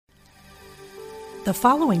The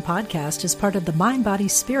following podcast is part of the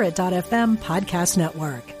MindBodySpirit.fm podcast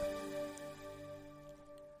network.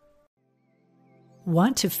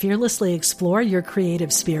 Want to fearlessly explore your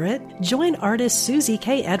creative spirit? Join artist Susie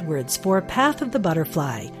K. Edwards for Path of the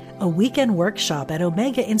Butterfly, a weekend workshop at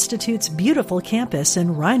Omega Institute's beautiful campus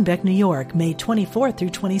in Rhinebeck, New York, May 24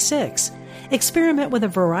 through 26. Experiment with a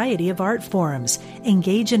variety of art forms,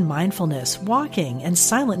 engage in mindfulness, walking, and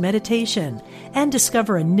silent meditation, and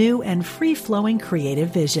discover a new and free-flowing creative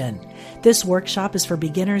vision. This workshop is for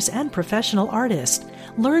beginners and professional artists.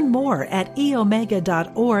 Learn more at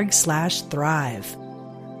eomega.org/thrive.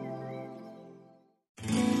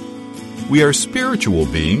 We are spiritual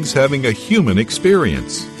beings having a human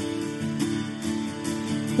experience.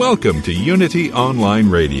 Welcome to Unity Online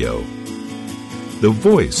Radio, the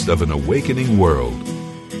voice of an awakening world.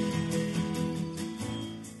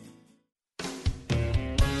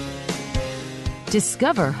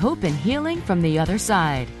 Discover hope and healing from the other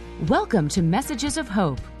side. Welcome to Messages of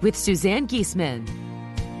Hope with Suzanne Giesemann.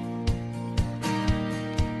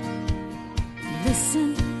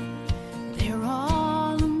 Listen, they're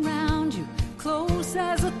all around you, close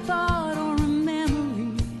as a thought or a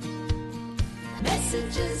memory.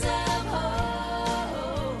 Messages of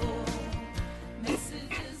hope.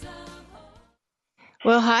 Messages of hope.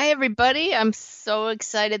 Well, hi, everybody. I'm so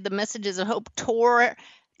excited. The Messages of Hope Tour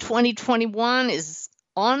 2021 is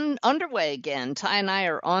underway again. Ty and I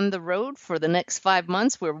are on the road for the next 5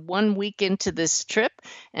 months. We're 1 week into this trip,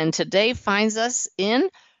 and today finds us in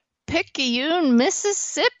Picayune,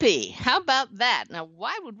 Mississippi. How about that? Now,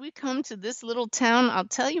 why would we come to this little town? I'll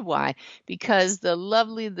tell you why. Because the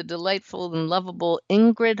lovely, the delightful, and lovable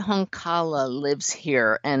Ingrid Honkala lives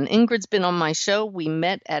here. And Ingrid's been on my show. We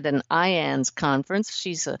met at an IANS conference.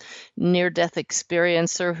 She's a near-death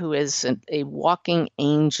experiencer who is a walking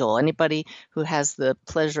angel. Anybody who has the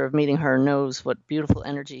pleasure of meeting her knows what beautiful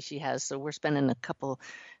energy she has. So we're spending a couple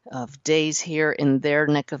of days here in their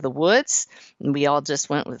neck of the woods. And we all just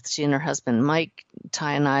went with, she and her husband Mike,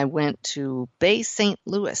 Ty and I went to Bay St.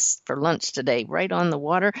 Louis for lunch today, right on the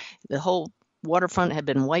water. The whole waterfront had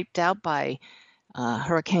been wiped out by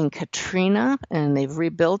Hurricane Katrina, and they've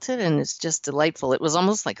rebuilt it, and it's just delightful. It was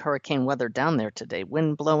almost like hurricane weather down there today,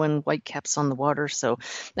 wind blowing, white caps on the water. So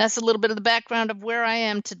that's a little bit of the background of where I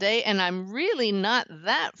am today, and I'm really not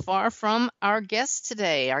that far from our guest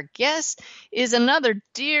today. Our guest is another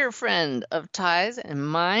dear friend of Ty's and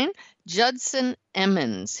mine, Judson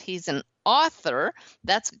Emmons. He's an author.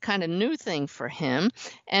 That's a kind of new thing for him.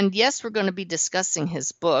 And yes, we're going to be discussing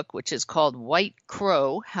his book, which is called White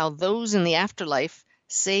Crow, How Those in the Afterlife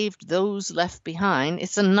Saved Those Left Behind.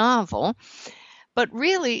 It's a novel. But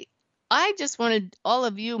really, I just wanted all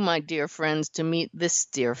of you, my dear friends, to meet this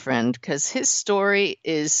dear friend, because his story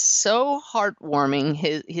is so heartwarming.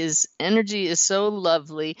 His energy is so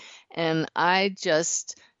lovely. And I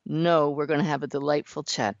just know we're going to have a delightful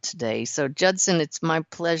chat today. So, Judson, it's my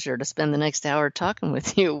pleasure to spend the next hour talking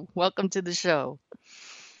with you. Welcome to the show.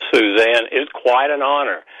 Suzanne, it's quite an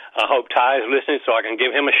honor. I hope Ty is listening so I can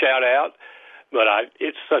give him a shout out. But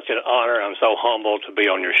it's such an honor. I'm so humbled to be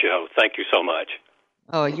on your show. Thank you so much.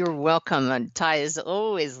 Oh, you're welcome. And Ty is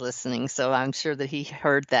always listening, so I'm sure that he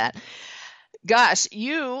heard that. Gosh,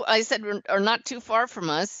 you, I said, are not too far from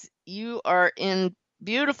us. You are in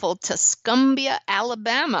beautiful Tuscumbia,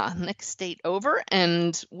 Alabama, next state over.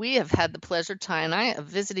 And we have had the pleasure, Ty and I, of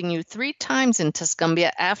visiting you 3 times in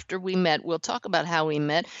Tuscumbia after we met. We'll talk about how we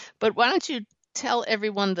met. But why don't you tell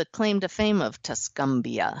everyone the claim to fame of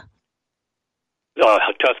Tuscumbia?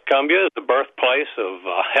 Tuscumbia is the birthplace of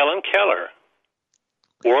Helen Keller.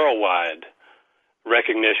 Worldwide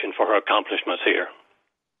recognition for her accomplishments here.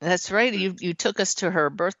 That's right. You took us to her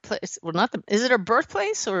birthplace. Well, is it her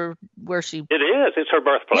birthplace or where she? It is. It's her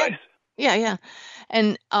birthplace. Yeah.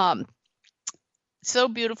 And so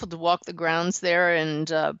beautiful to walk the grounds there.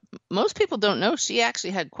 And most people don't know she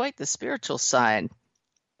actually had quite the spiritual side.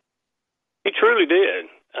 She truly did.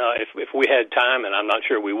 If we had time, and I'm not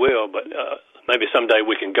sure we will, but maybe someday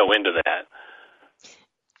we can go into that.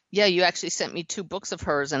 Yeah, you actually sent me 2 books of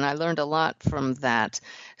hers, and I learned a lot from that.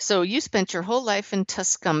 So you spent your whole life in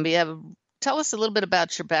Tuscumbia. Tell us a little bit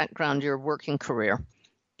about your background, your working career.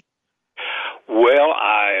 Well,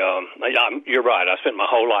 you're right. I spent my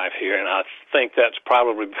whole life here, and I think that's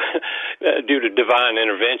probably due to divine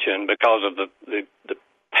intervention because of the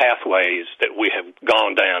pathways that we have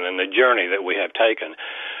gone down and the journey that we have taken.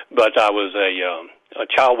 But I was a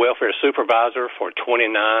child welfare supervisor for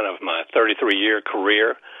 29 of my 33-year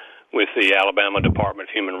career with the Alabama Department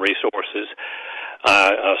of Human Resources.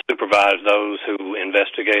 I supervised those who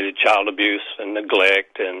investigated child abuse and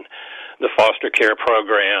neglect and the foster care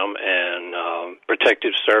program and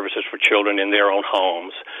protective services for children in their own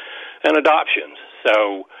homes and adoptions.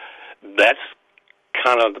 So that's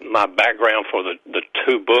kind of my background for the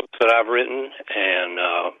two books that I've written,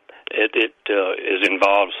 and it is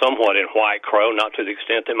involved somewhat in White Crow, not to the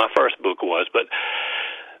extent that my first book was, but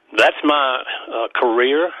that's my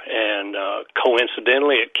career, and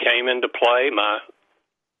coincidentally it came into play. My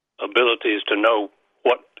abilities to know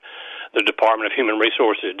what the Department of Human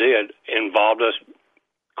Resources did involved us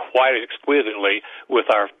quite exquisitely with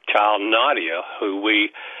our child Nadia, who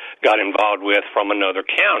we got involved with from another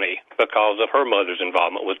county because of her mother's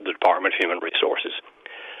involvement with the Department of Human Resources.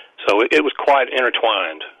 So it was quite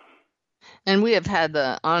intertwined. And we have had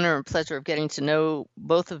the honor and pleasure of getting to know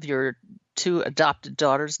both of your two adopted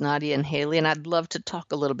daughters, Nadia and Haley, and I'd love to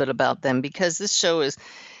talk a little bit about them, because this show is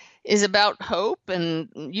about hope and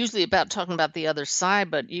usually about talking about the other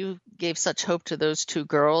side, but you gave such hope to those two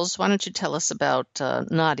girls. Why don't you tell us about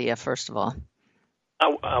Nadia, first of all?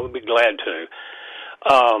 I would be glad to.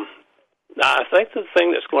 I think the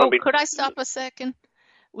thing that's going to be... Could I stop a second?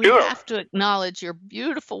 We Sure. have to acknowledge your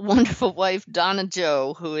beautiful, wonderful wife, Donna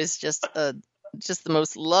Jo, who is just the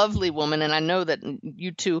most lovely woman, and I know that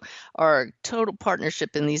you two are a total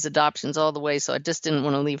partnership in these adoptions all the way, so I just didn't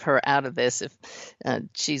want to leave her out of this. If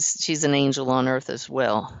she's an angel on earth as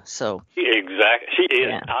well. So Exactly, she is.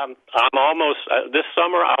 Yeah. I'm almost this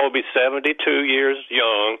summer. I will be 72 years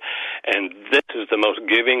young, and this is the most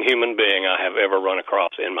giving human being I have ever run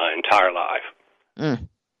across in my entire life.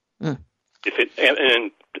 If it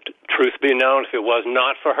and truth be known, if it was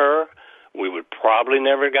not for her, we would probably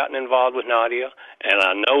never have gotten involved with Nadia, and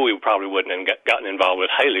I know we probably wouldn't have gotten involved with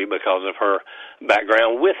Haley because of her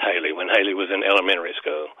background with Haley when Haley was in elementary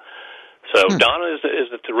school. So Donna is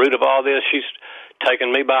at the root of all this. She's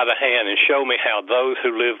taken me by the hand and shown me how those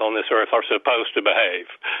who live on this earth are supposed to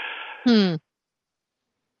behave.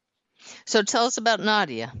 So tell us about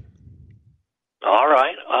Nadia. All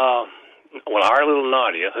right. Well, our little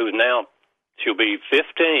Nadia, who's now, she'll be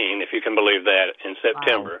 15, if you can believe that, in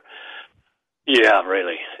September. Wow. Yeah,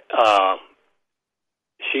 really.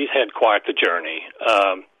 She's had quite the journey.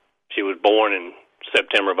 She was born in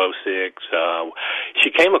September of 2006.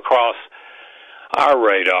 She came across our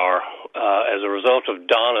radar as a result of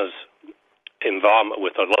Donna's involvement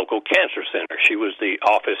with a local cancer center. She was the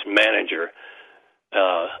office manager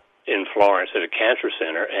in Florence at a cancer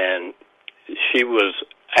center, and she was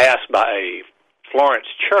asked by a Florence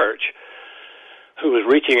church who was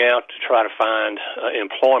reaching out to try to find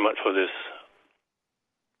employment for this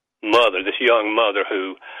mother, this young mother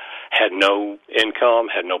who had no income,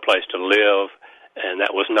 had no place to live, and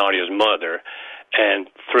that was Nadia's mother. And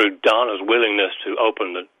through Donna's willingness to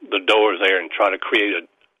open the doors there and try to create an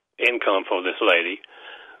income for this lady,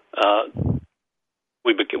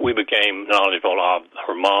 we became knowledgeable of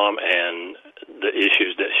her mom and the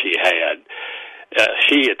issues that she had.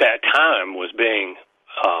 She, at that time, was being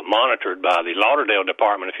monitored by the Lauderdale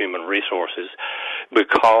Department of Human Resources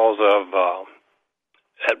because of,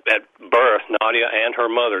 at birth, Nadia and her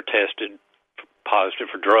mother tested positive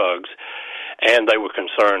for drugs, and they were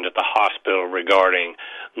concerned at the hospital regarding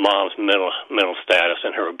mom's mental status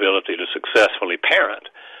and her ability to successfully parent.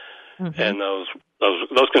 And those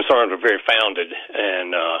concerns were very founded,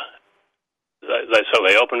 and so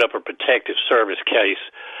they opened up a protective service case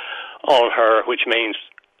on her, which means,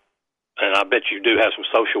 and I bet you do have some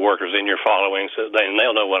social workers in your following, so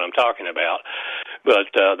they'll know what I'm talking about, but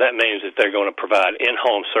that means that they're going to provide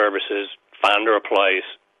in-home services, find her a place,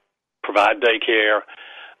 provide daycare,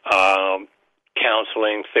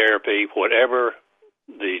 counseling, therapy, whatever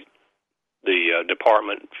the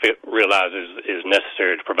department realizes is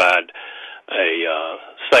necessary to provide a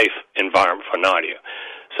safe environment for Nadia.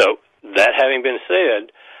 So that having been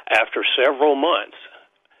said, after several months,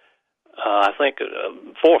 I think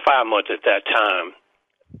 4 or 5 months at that time,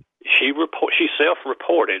 she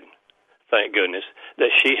self-reported, thank goodness, that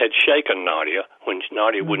she had shaken Nadia when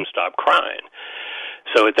Nadia wouldn't stop crying.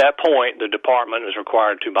 So at that point, the department is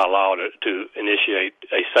required by law to initiate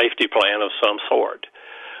a safety plan of some sort.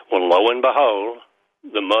 Well, lo and behold,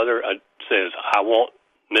 the mother says, I want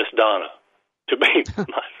Miss Donna to be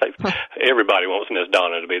my safety. Everybody wants Miss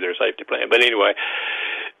Donna to be their safety plan. But anyway,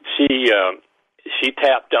 she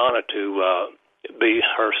tapped Donna to be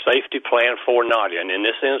her safety plan for Nadia. And in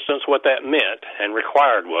this instance, what that meant and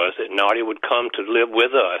required was that Nadia would come to live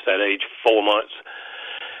with us at age 4 months,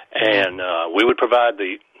 and we would provide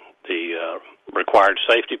the required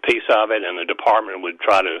safety piece of it, and the department would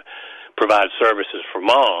try to provide services for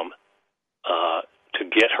mom to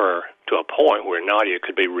get her to a point where Nadia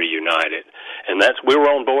could be reunited. And we were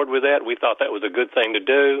on board with that. We thought that was a good thing to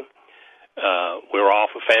do. We were all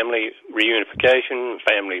for family reunification,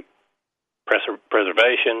 family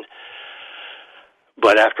preservation.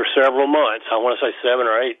 But after several months, I want to say 7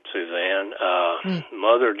 or 8, Suzanne,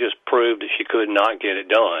 Mother just proved that she could not get it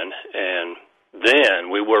done. And then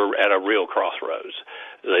we were at a real crossroads.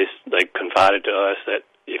 They confided to us that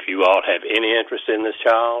if you all have any interest in this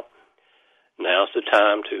child, now's the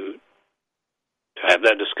time to have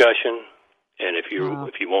that discussion. And if you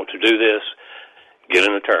want to do this, get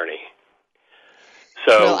an attorney.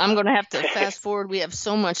 So, well, I'm going to have to fast forward. We have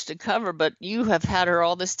so much to cover, but you have had her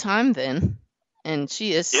all this time then. And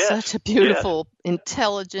she is such a beautiful,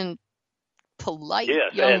 intelligent, polite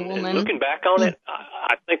young woman. And looking back on it,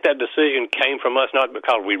 I think that decision came from us not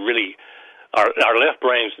because we really, our left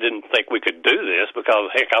brains didn't think we could do this because,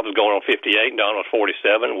 heck, I was going on 58 and Donna was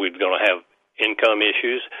 47. We were going to have income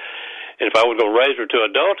issues. And if I was going to raise her to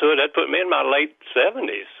adulthood, that put me in my late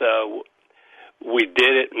 70s. So we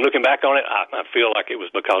did it. And looking back on it, I feel like it was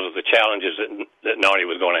because of the challenges that Nadia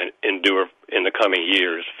was going to endure in the coming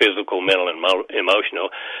years, physical, mental, and emotional,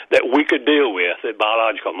 that we could deal with, that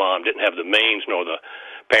biological mom didn't have the means nor the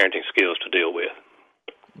parenting skills to deal with.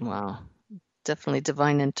 Wow. Definitely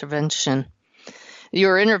divine intervention.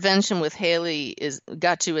 Your intervention with Haley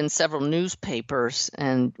got you in several newspapers,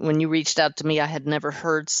 and when you reached out to me, I had never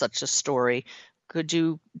heard such a story. Could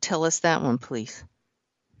you tell us that one, please?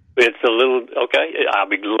 It's a little, okay, I'd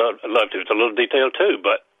love to. It's a little detailed, too.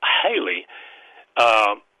 But Haley,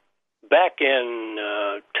 back in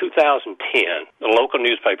 2010, the local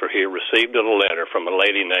newspaper here received a letter from a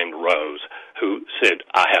lady named Rose who said,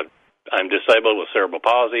 I'm disabled with cerebral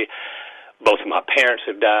palsy. Both of my parents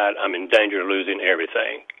have died. I'm in danger of losing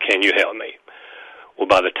everything. Can you help me? Well,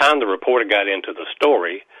 by the time the reporter got into the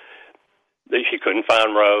story, she couldn't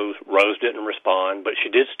find Rose. Rose didn't respond, but she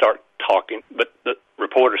did start talking. But the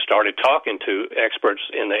reporter started talking to experts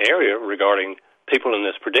in the area regarding people in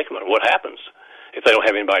this predicament. What happens if they don't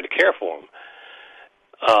have anybody to care for them?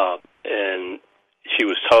 And she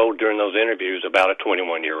was told during those interviews about a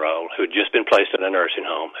 21-year-old who had just been placed in a nursing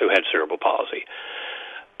home who had cerebral palsy.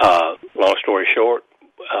 Long story short,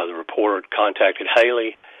 the reporter contacted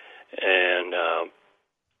Haley and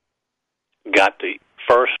got the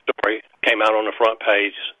first story, came out on the front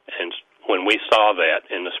page, and when we saw that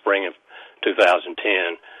in the spring of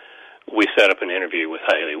 2010, we set up an interview with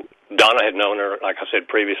Haley. Donna had known her, like I said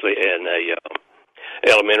previously, in a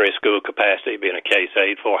elementary school capacity, being a case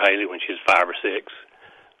aide for Haley when she was 5 or 6.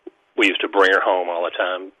 We used to bring her home all the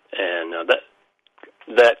time, and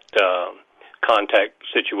that contact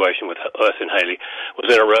situation with us and Haley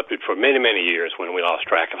was interrupted for many, many years when we lost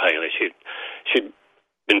track of Haley. She'd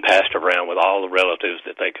been passed around with all the relatives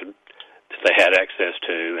that they had access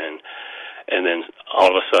to, and then all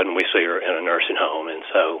of a sudden we see her in a nursing home, and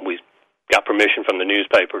so we got permission from the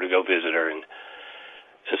newspaper to go visit her, and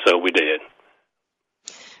so we did.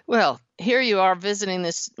 Well, here you are visiting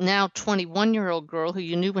this now 21-year-old girl who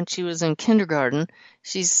you knew when she was in kindergarten.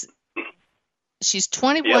 She's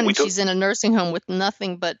 21 and she's in a nursing home with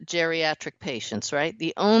nothing but geriatric patients, right?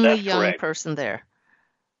 The only young person there.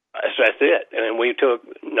 That's it. And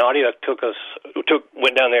Nadia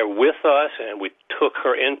went down there with us, and we took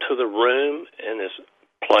her into the room, in this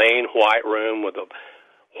plain white room with a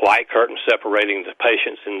white curtain separating the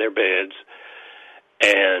patients in their beds.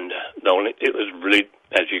 And it was really,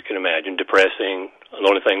 as you can imagine, depressing. The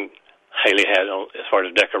only thing Haley had on, as far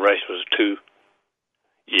as decoration, was 2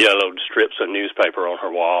 yellowed strips of newspaper on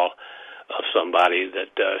her wall of somebody that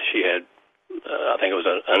she had, I think it was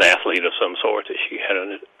an athlete of some sort that she had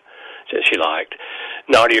that she liked.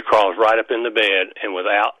 Nadia crawls right up in the bed and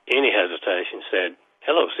without any hesitation said,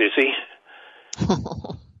 "Hello, sissy."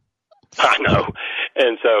 I know.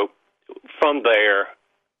 And so from there,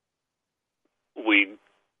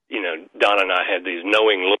 Donna and I had these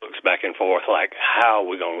knowing looks back and forth like, how are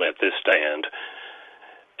we going to let this stand?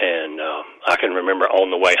 And I can remember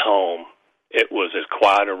on the way home, it was as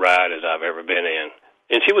quiet a ride as I've ever been in.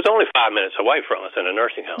 And she was only 5 minutes away from us in a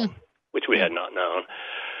nursing home, which we had not known.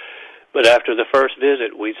 But after the first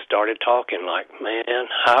visit, we started talking like, man,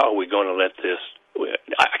 how are we going to let this?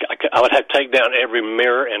 I would have to take down every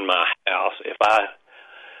mirror in my house if I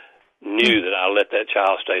knew that I let that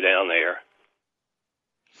child stay down there.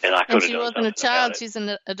 And I could have done something. And she wasn't a child; she's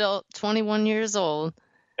an adult, 21 years old.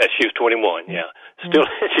 She was 21. Yeah, still,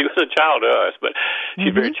 she was a child to us, but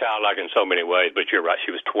she's very childlike in so many ways. But you're right;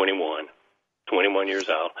 she was 21 years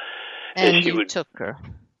old. And you took her.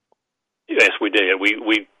 Yes, we did.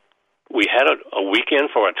 We had a weekend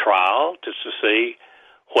for a trial just to see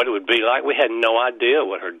what it would be like. We had no idea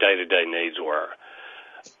what her day-to-day needs were.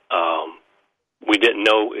 We didn't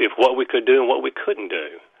know what we could do and what we couldn't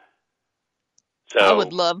do. So, I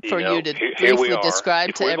would love for you to briefly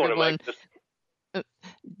describe to everyone.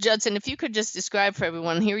 Judson, if you could just describe for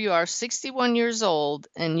everyone, here you are, 61 years old,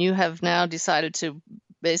 and you have now decided to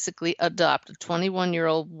basically adopt a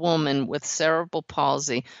 21-year-old woman with cerebral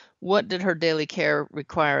palsy. What did her daily care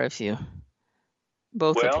require of you?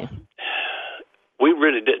 Both of you. We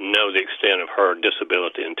really didn't know the extent of her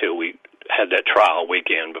disability until we had that trial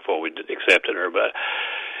weekend before we accepted her. But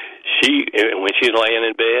when she's laying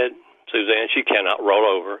in bed, Suzanne, she cannot roll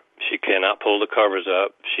over. She cannot pull the covers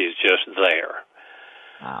up. She's just there.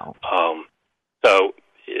 Wow. So,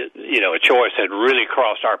 a choice had really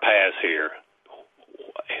crossed our paths here.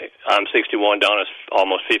 I'm 61, Donna's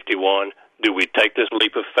almost 51. Do we take this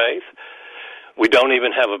leap of faith? We don't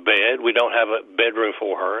even have a bed. We don't have a bedroom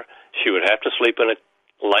for her. She would have to sleep in a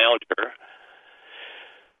lounger.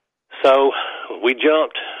 So we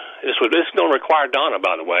jumped. This is going to require Donna,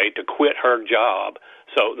 by the way, to quit her job.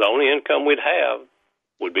 So the only income we'd have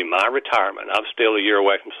would be my retirement. I'm still a year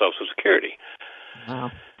away from Social Security.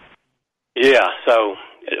 Wow. Yeah, so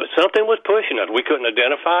something was pushing us. We couldn't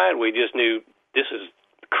identify it. We just knew this is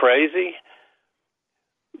crazy.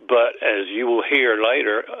 But as you will hear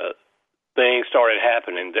later, things started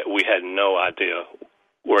happening that we had no idea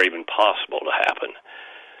were even possible to happen.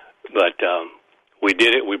 But we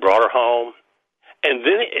did it. We brought her home. And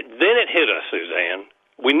then it hit us, Suzanne.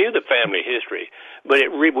 We knew the family history,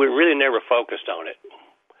 but we really never focused on it.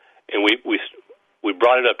 And we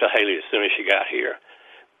brought it up to Haley as soon as she got here.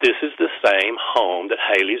 This is the same home that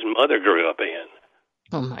Haley's mother grew up in.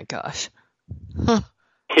 Oh, my gosh. Huh.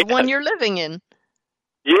 The one you're living in.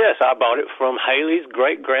 Yes, I bought it from Haley's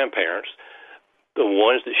great-grandparents, the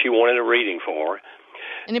ones that she wanted a reading for.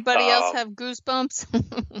 Anybody else have goosebumps? I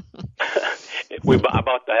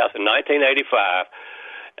bought the house in 1985,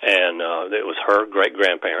 and it was her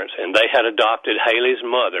great-grandparents, and they had adopted Haley's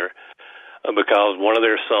mother because one of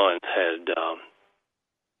their sons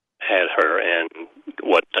had her and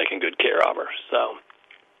wasn't taking good care of her. So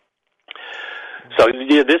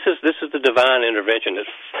yeah, this is the divine intervention that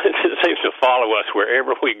seems to follow us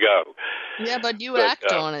wherever we go. Yeah, but you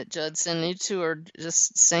act on it, Judson. You two are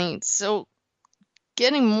just saints. So,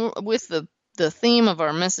 getting more with the theme of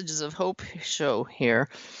our Messages of Hope show here.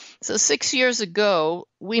 So 6 years ago,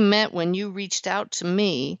 we met when you reached out to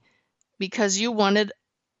me because you wanted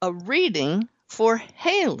a reading for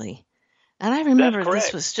Haley. And I remember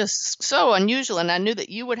this was just so unusual, and I knew that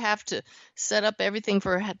you would have to set up everything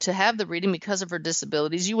for her to have the reading because of her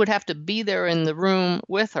disabilities. You would have to be there in the room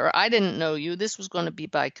with her. I didn't know you. This was going to be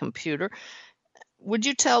by computer. Would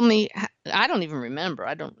you tell me, I don't even remember.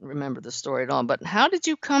 I don't remember the story at all, but how did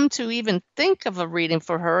you come to even think of a reading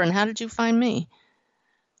for her, and how did you find me?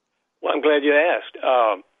 Well, I'm glad you asked.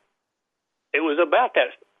 It was about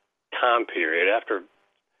that time period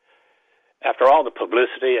after all the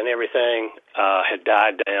publicity and everything had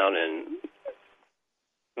died down, and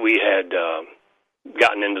we had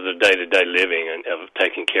gotten into the day-to-day living and of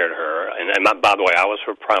taking care of her. And by the way, I was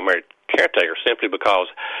her primary caretaker simply because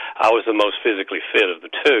I was the most physically fit of the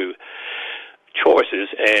two choices.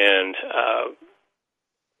 And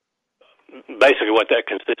basically what that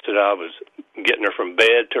consisted of was getting her from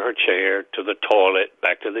bed to her chair, to the toilet,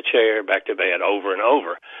 back to the chair, back to bed, over and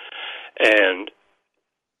over. And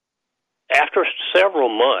after several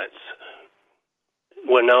months,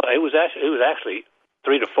 well, no, it was actually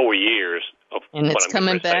 3 to 4 years of and what it's I'm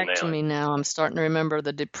coming back now. to me now. I'm starting to remember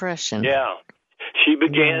the depression. Yeah, she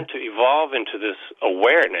began to evolve into this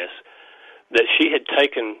awareness that she had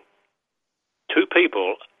taken two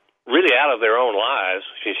people really out of their own lives.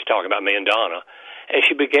 She's talking about me and Donna, and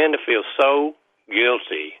she began to feel so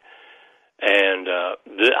guilty. And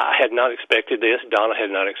I had not expected this. Donna had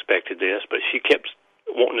not expected this, but she kept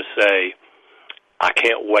wanting to say, I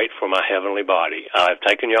can't wait for my heavenly body. I've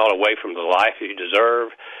taken y'all away from the life you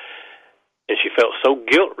deserve. And she felt so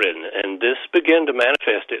guilt-ridden. And this began to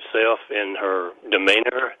manifest itself in her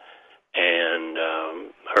demeanor and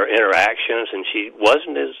her interactions. And she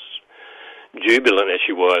wasn't as jubilant as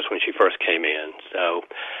she was when she first came in. So,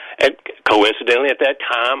 and coincidentally, at that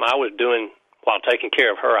time, while taking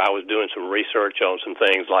care of her, I was doing some research on some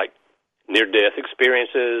things like near-death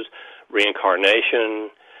experiences,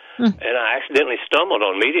 reincarnation, and I accidentally stumbled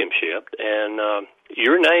on mediumship, and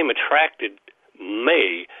your name was attractive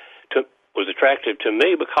to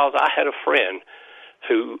me because I had a friend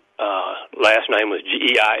who last name was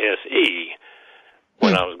Geise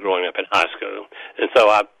when I was growing up in high school. And so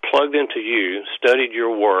I plugged into you, studied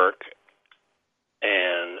your work,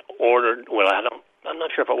 and ordered, I'm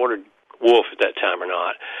not sure if I ordered Wolf at that time or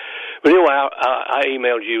not. But anyway, I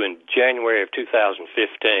emailed you in January of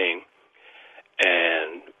 2015,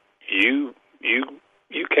 and you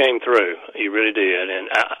you came through. You really did, and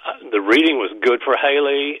the reading was good for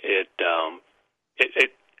Haley. It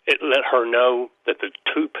let her know that the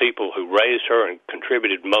two people who raised her and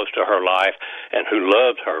contributed most to her life and who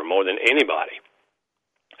loved her more than anybody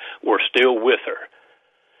were still with her,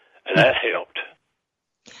 and that helped.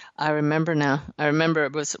 I remember now. I remember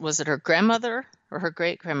was it her grandmother or her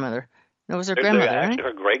great-grandmother? No, it was her grandmother, right?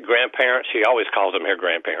 Her great-grandparents. She always calls them her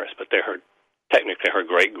grandparents, but they're technically her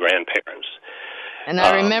great-grandparents. And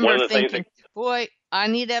I remember thinking, boy, I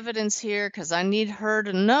need evidence here because I need her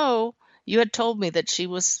to know. You had told me that she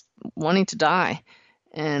was wanting to die,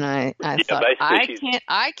 and I thought,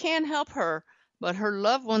 I can't help her, but her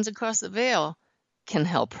loved ones across the veil can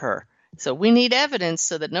help her. So we need evidence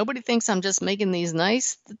so that nobody thinks I'm just saying these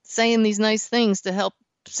nice things to help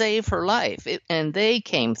save her life. And they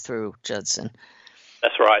came through, Judson.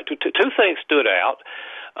 That's right. Two things stood out.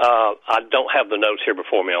 I don't have the notes here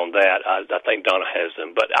before me on that. I think Donna has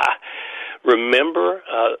them. But I remember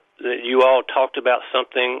that you all talked about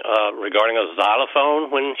something regarding a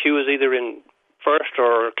xylophone when she was either in first grade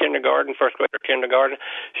or kindergarten.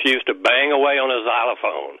 She used to bang away on a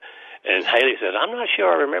xylophone. And Haley says, I'm not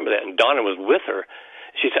sure I remember that. And Donna was with her.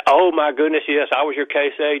 She said, oh, my goodness, yes, I was your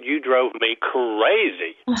case aide. You drove me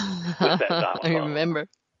crazy with that xylophone.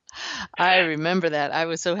 I remember that. I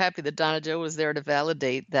was so happy that Donna Jo was there to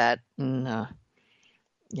validate that. And,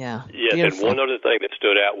 yeah. Yes, and one other thing that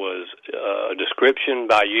stood out was a description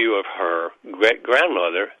by you of her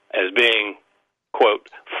great-grandmother as being, quote,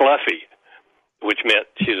 fluffy, which meant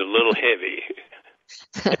she's a little heavy.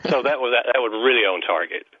 So that was really on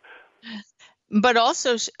target. But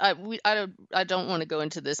also, I don't want to go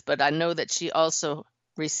into this, but I know that she also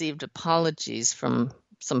received apologies from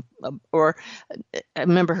I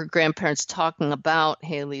remember her grandparents talking about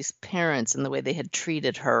Haley's parents and the way they had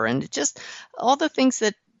treated her, and just all the things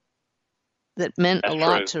that meant a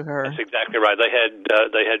lot to her. That's exactly right. They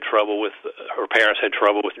had trouble with her parents had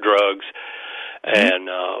trouble with drugs and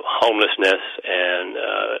homelessness, and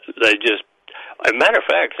they just. As a matter of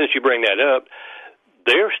fact, since you bring that up,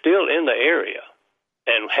 they're still in the area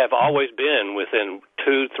and have always been within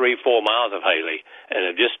 2, 3, 4 miles of Haley, and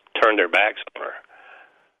have just turned their backs on her.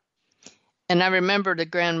 And I remember the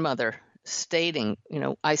grandmother stating,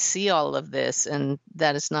 I see all of this, and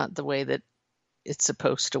that is not the way that it's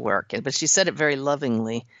supposed to work. But she said it very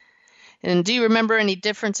lovingly. And do you remember any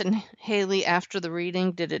difference in Haley after the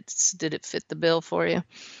reading? Did it fit the bill for you?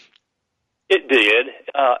 It did.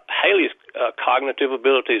 Haley's cognitive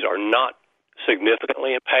abilities are not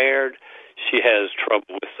significantly impaired. She has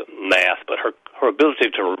trouble with math, but her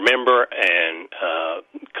ability to remember and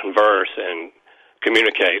converse and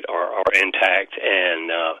communicate are intact.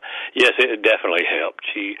 And yes, it definitely helped.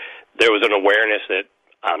 There was an awareness that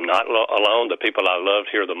I'm not alone. The people I loved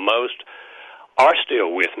here the most are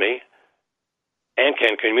still with me and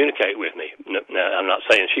can communicate with me. Now, I'm not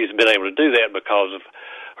saying she's been able to do that because of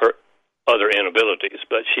her other inabilities,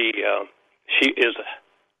 but she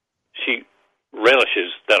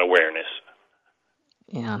relishes that awareness.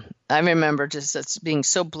 Yeah, I remember just being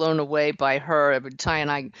so blown away by her. Ty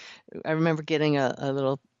and I remember getting a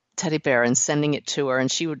little teddy bear and sending it to her,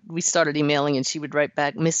 and we started emailing, and she would write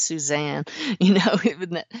back, Miss Suzanne, in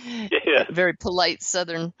that very polite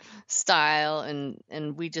Southern style,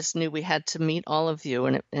 and we just knew we had to meet all of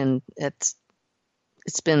you, and it's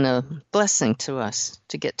been a blessing to us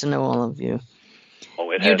to get to know all of you.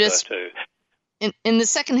 Oh, it has us too. In the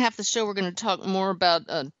second half of the show, we're going to talk more about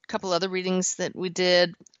a couple other readings that we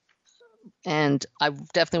did, and I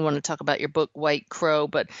definitely want to talk about your book, White Crow,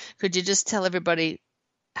 but could you just tell everybody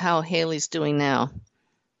how Haley's doing now?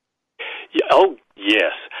 Yeah, oh,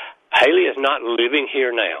 yes. Haley is not living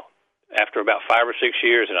here now. After about 5 or 6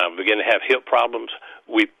 years, and I began to have hip problems,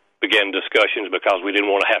 we began discussions because we didn't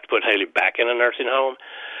want to have to put Haley back in a nursing home.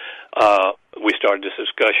 We started this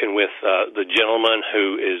discussion with the gentleman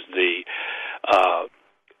who is the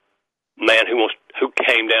man who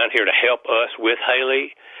came down here to help us with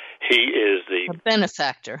Haley. He is the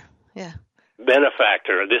benefactor. Yeah.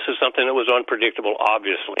 Benefactor. This is something that was unpredictable,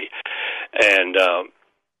 obviously, and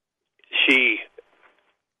she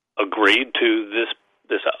agreed to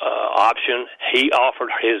this option. He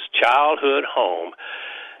offered his childhood home,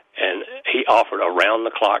 and he offered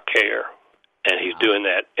around-the-clock care, and he's doing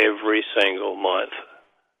that every single month.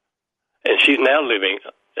 And she's now living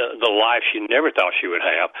the life she never thought she would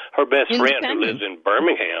have. Her best friend, who lives in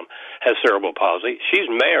Birmingham, has cerebral palsy. She's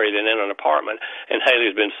married and in an apartment, and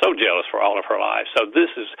Haley's been so jealous for all of her life. So this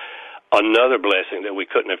is another blessing that we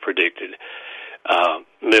couldn't have predicted.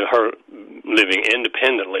 Her living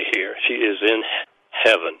independently here. She is in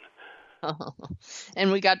heaven.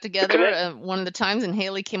 And we got together one of the times, and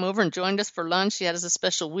Haley came over and joined us for lunch. She had us a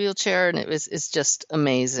special wheelchair, and it's just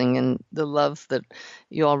amazing. And the love that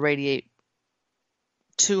you all radiate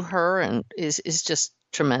to her and is just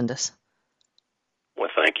tremendous. Well,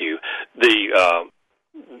 thank you.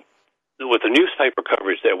 With the newspaper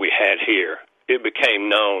coverage that we had here, it became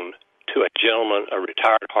known to a gentleman, a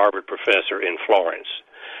retired Harvard professor in Florence.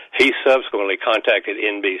 He subsequently contacted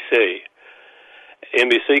NBC.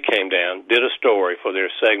 NBC came down, did a story for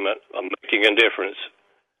their segment of Making a Difference,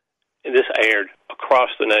 and this aired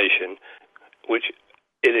across the nation, which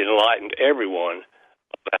it enlightened everyone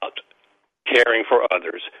about caring for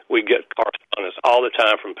others. We get correspondence all the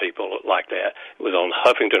time from people like that. It was on the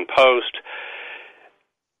Huffington Post.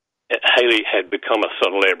 Haley had become a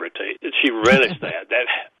celebrity. She relished that. That,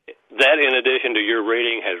 in addition to your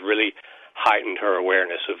reading, has really heightened her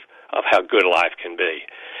awareness of how good life can be.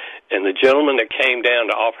 And the gentleman that came down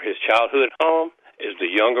to offer his childhood home is the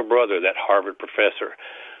younger brother, that Harvard professor,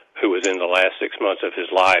 who was in the last 6 months of his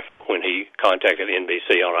life when he contacted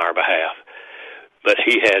NBC on our behalf. But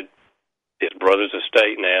he had his brother's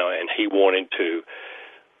estate now, and he wanted to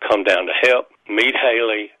come down to help, meet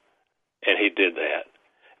Haley, and he did that.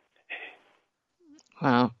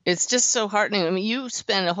 Wow. It's just so heartening. I mean, you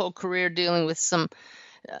spent a whole career dealing with some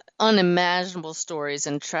unimaginable stories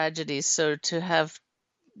and tragedies. So to have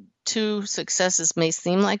two successes may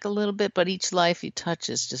seem like a little bit, but each life you touch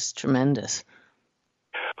is just tremendous.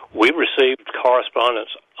 We received correspondence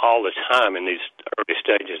all the time in these early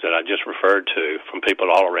stages that I just referred to from people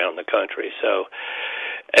all around the country. So,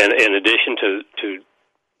 and in addition to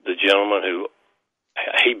the gentleman who,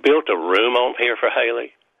 he built a room on here for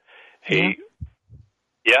Haley.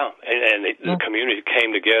 The community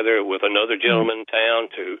came together with another gentleman in town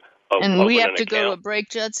to open And we have to account. go to a break,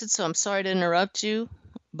 Judson, so I'm sorry to interrupt you,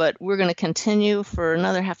 but we're going to continue for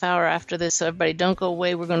another half hour after this, so everybody don't go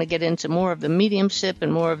away. We're going to get into more of the mediumship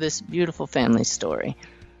and more of this beautiful family story.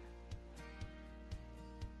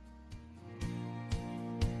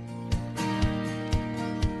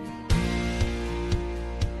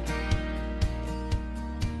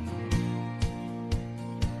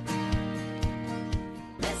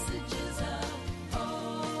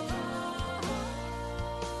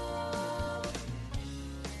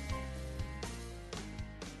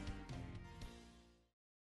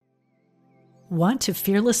 Want to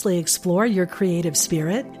fearlessly explore your creative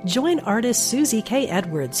spirit? Join artist Susie K.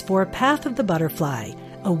 Edwards for Path of the Butterfly,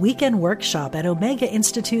 a weekend workshop at Omega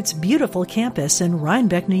Institute's beautiful campus in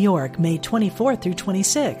Rhinebeck, New York, May 24 through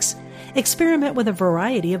 26. Experiment with a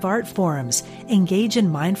variety of art forms, engage in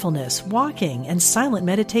mindfulness, walking, and silent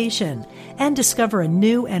meditation, and discover a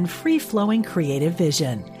new and free-flowing creative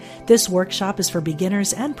vision. This workshop is for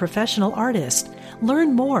beginners and professional artists.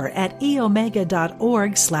 Learn more at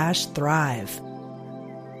eomega.org/thrive.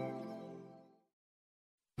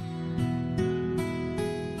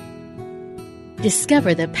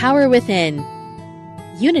 Discover the power within.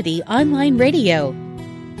 Unity Online Radio.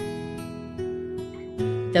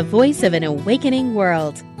 The voice of an awakening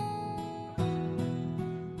world.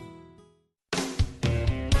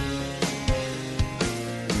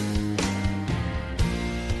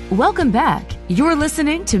 Welcome back. You're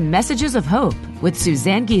listening to Messages of Hope with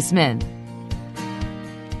Suzanne Giesemann.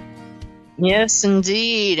 Yes,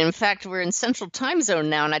 indeed. In fact, we're in Central Time Zone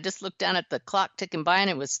now, and I just looked down at the clock ticking by, and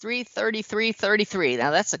it was 3:33:33. Now,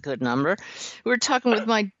 that's a good number. We were talking with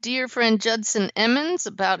my dear friend Judson Emmons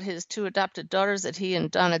about his two adopted daughters that he and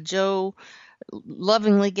Donna Joe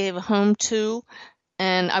lovingly gave a home to.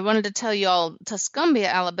 And I wanted to tell you all, Tuscumbia,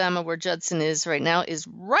 Alabama, where Judson is right now, is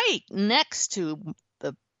right next to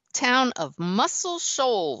the town of Muscle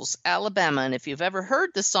Shoals, Alabama. And if you've ever heard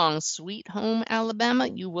the song Sweet Home Alabama,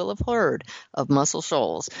 you will have heard of Muscle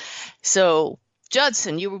Shoals. So,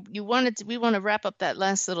 Judson, we want to wrap up that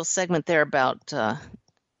last little segment there about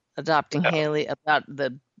adopting Haley, about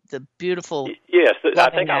the beautiful. Yes, I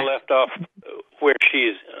think I left off where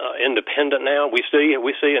she's independent now. We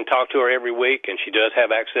see and talk to her every week, and she does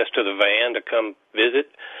have access to the van to come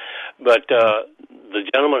visit. But the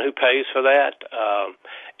gentleman who pays for that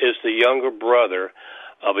is the younger brother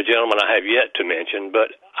of a gentleman I have yet to mention,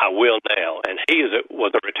 but I will now. And he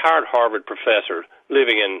was a retired Harvard professor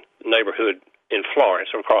living in a neighborhood in Florence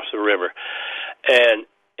across the river. And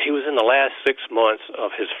he was in the last 6 months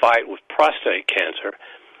of his fight with prostate cancer.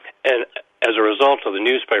 And as a result of the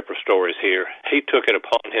newspaper stories here, he took it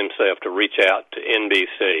upon himself to reach out to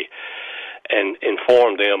NBC and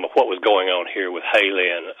inform them of what was going on here with Haley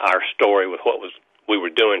and our story with we were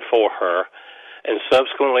doing for her. And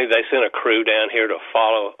subsequently, they sent a crew down here to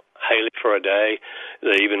follow Haley for a day.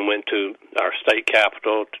 They even went to our state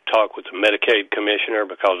capitol to talk with the Medicaid commissioner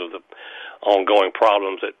because of the ongoing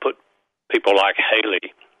problems that put people like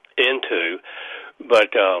Haley into.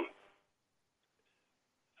 But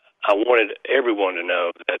I wanted everyone to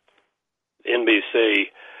know that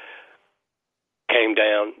NBC came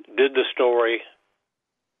down, did the story.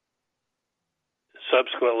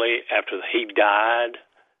 Subsequently, after he died,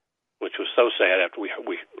 which was so sad after we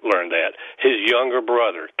learned that, his younger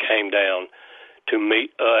brother came down to meet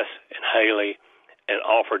us and Haley and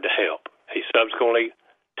offered to help. He subsequently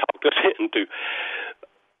talked us into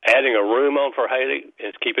adding a room on for Haley.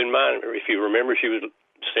 And keep in mind, if you remember, she was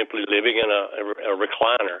simply living in a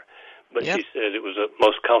recliner. But Yep. she said it was the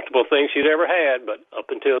most comfortable thing she'd ever had. But up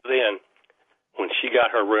until then, when she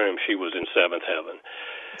got her room, she was in seventh heaven.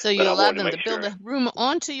 So you But I allowed wanted to them to make build sure. a room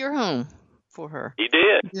onto your home for her. He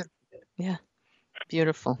did. Yeah.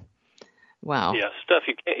 Beautiful. Wow. Yeah, stuff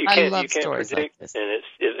you I can't love stories like predict, this. and it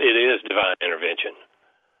is divine intervention.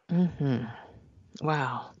 Mm-hmm.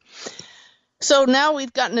 Wow. So now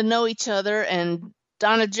we've gotten to know each other, and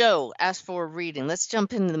Donna Jo asked for a reading. Let's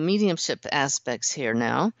jump into the mediumship aspects here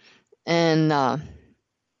now. And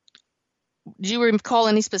do you recall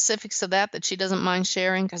any specifics of that she doesn't mind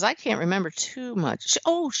sharing? Because I can't remember too much.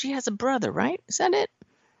 She has a brother, right? Is that it?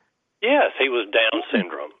 Yes, he was Down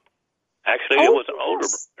syndrome. Actually, it was an older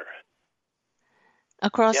brother.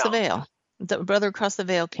 Across the veil. The brother across the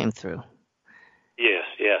veil came through. Yes.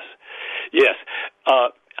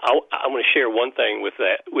 I want to share one thing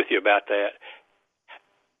with you about that.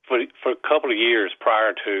 For a couple of years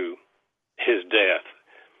prior to his death,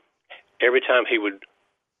 every time he would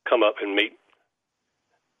come up and meet,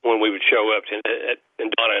 when we would show up,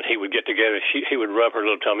 and Donna and he would get together, he would rub her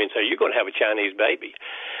little tummy and say, "You're going to have a Chinese baby."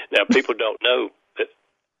 Now, people don't know that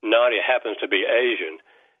Nadia happens to be Asian,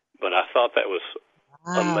 but I thought that was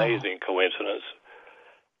amazing coincidence.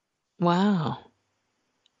 Wow.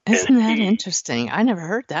 Isn't that interesting? I never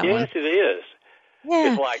heard that one. Yes, it is.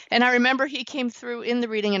 Yeah. It's like, And I remember he came through in the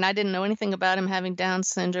reading, and I didn't know anything about him having Down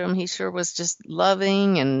syndrome. He sure was just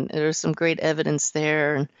loving, and there was some great evidence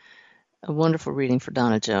there, and a wonderful reading for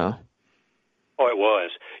Donna Jo. oh, it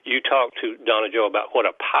was. You talked to Donna Jo about what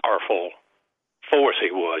a powerful force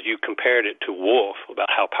he was. You compared it to Wolf about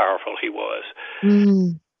how powerful he was.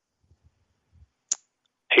 Mm.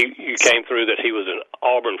 You came through that he was an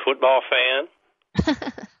Auburn football fan,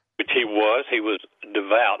 which he was. He was a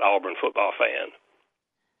devout Auburn football fan.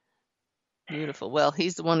 Beautiful. Well,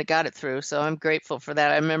 he's the one that got it through, so I'm grateful for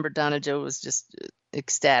that. I remember Donna Jo was just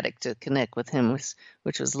ecstatic to connect with him,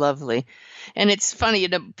 which was lovely. And it's funny,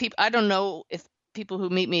 I don't know if people who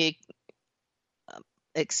meet me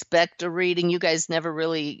expect a reading. You guys never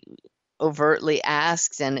really overtly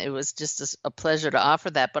asked, and it was just a pleasure to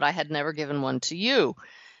offer that, but I had never given one to you.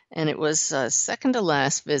 And it was second to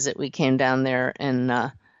last visit we came down there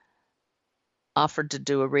and offered to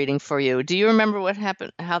do a reading for you. Do you remember what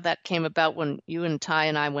happened, how that came about when you and Ty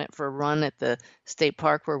and I went for a run at the state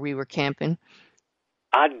park where we were camping?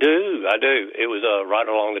 I do. It was right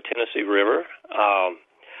along the Tennessee River.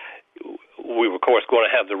 We were, of course, going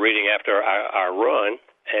to have the reading after our run,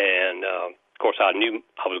 and, of course, I knew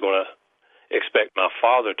I was going to expect my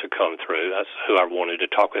father to come through. That's who I wanted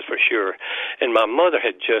to talk with for sure. And my mother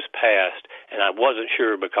had just passed, and I wasn't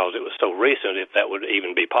sure because it was so recent if that would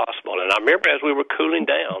even be possible. And I remember as we were cooling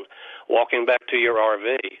down, walking back to your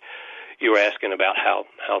RV, you were asking about how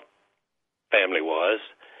family was,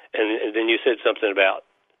 and then you said something about,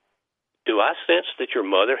 "Do I sense that your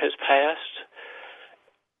mother has passed?"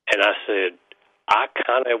 And I said, I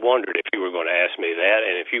kind of wondered if you were going to ask me that,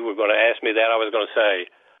 and if you were going to ask me that, I was going to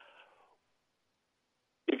say,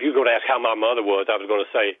 if you were going to ask how my mother was, I was going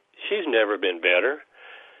to say, she's never been better.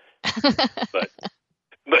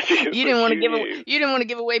 but you didn't want to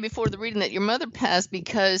give away before the reading that your mother passed,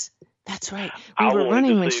 because that's right. We were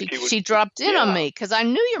running when she dropped in on me, because I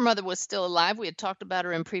knew your mother was still alive. We had talked about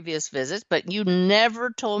her in previous visits, but you never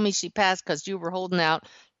told me she passed because you were holding out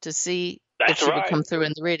to see if she would come through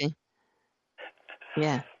in the reading.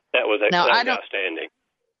 Yeah. That was outstanding.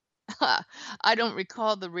 I don't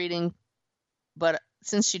recall the reading, but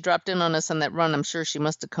since she dropped in on us on that run, I'm sure she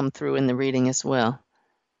must have come through in the reading as well.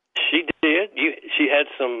 She did. She had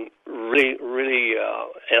some really,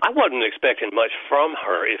 and I wasn't expecting much from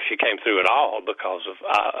her if she came through at all, because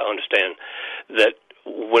I understand that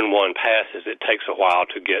when one passes, it takes a while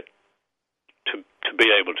to get to be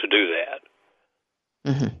able to do that.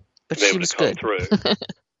 Mm-hmm. But to be she able was to come good. through.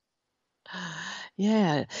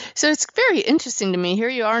 Yeah. So it's very interesting to me. Here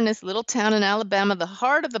you are in this little town in Alabama, the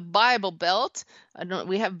heart of the Bible Belt.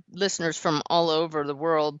 We have listeners from all over the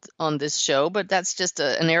world on this show, but that's just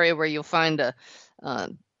an area where you'll find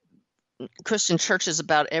Christian churches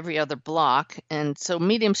about every other block. And so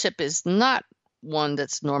mediumship is not one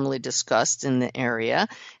that's normally discussed in the area.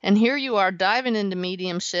 And here you are diving into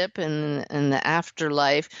mediumship and the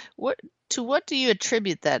afterlife. To what do you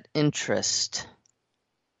attribute that interest?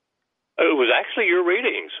 It was actually your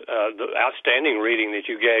readings, the outstanding reading that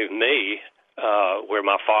you gave me, where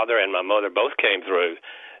my father and my mother both came through,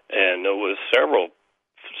 and there was several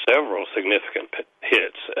significant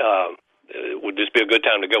hits. Would this be a good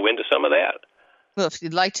time to go into some of that? Well, if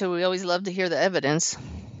you'd like to, we always love to hear the evidence.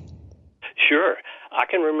 Sure. I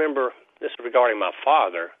can remember this regarding my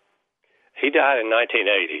father. He died in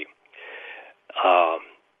 1980.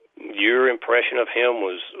 Your impression of him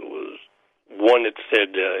was one that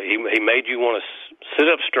said he made you want to sit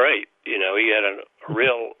up straight. You know, he had a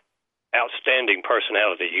real outstanding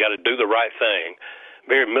personality. You got to do the right thing.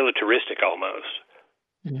 Very militaristic almost.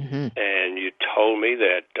 Mm-hmm. And you told me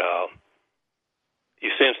that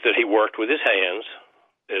you sensed that he worked with his hands,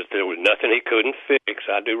 that there was nothing he couldn't fix.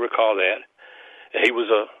 I do recall that. And he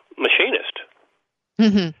was a machinist.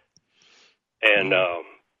 Mm-hmm. And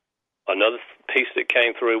another piece that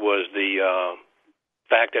came through was the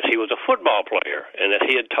fact that he was a football player and that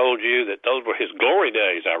he had told you that those were his glory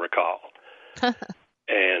days, I recall.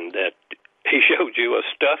 And that he showed you a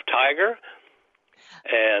stuffed tiger.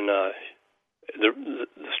 And the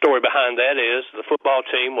story behind that is the football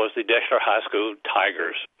team was the Dexter High School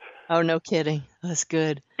Tigers. Oh, no kidding. That's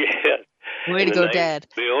good. Yeah. Way to go, Dad.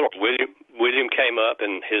 Bill, William came up,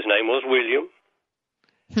 and his name was William.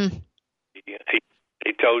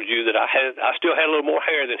 He told you that I still had a little more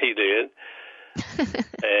hair than he did.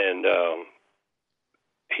 And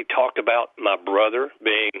he talked about my brother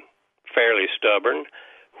being fairly stubborn,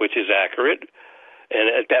 which is accurate. And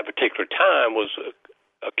at that particular time was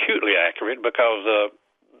acutely accurate because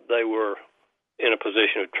they were in a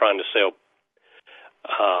position of trying to sell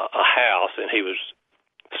a house, and he was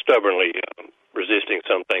stubbornly resisting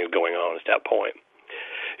some things going on at that point.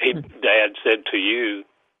 Dad said to you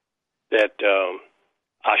that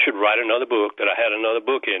I should write another book, that I had another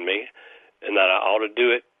book in me, and that I ought to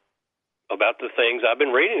do it about the things I've been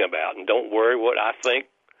reading about, and don't worry what I think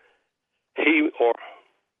he or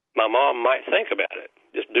my mom might think about it.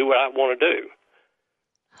 Just do what I want to do.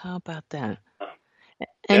 How about that?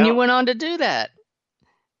 And you went on to do that.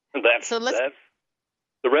 That's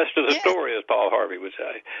the rest of the story, as Paul Harvey would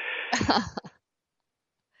say.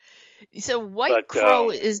 So White Crow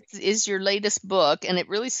is your latest book, and it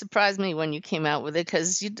really surprised me when you came out with it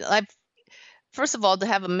because first of all, to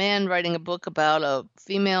have a man writing a book about a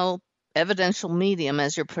female evidential medium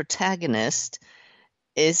as your protagonist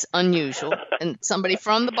is unusual, and somebody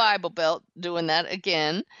from the Bible Belt doing that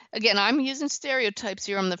again. I'm using stereotypes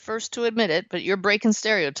here. I'm the first to admit it, but you're breaking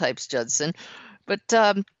stereotypes, Judson. But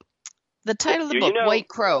the title of the book, White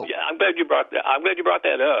Crow. Yeah, I'm glad you brought that. I'm glad you brought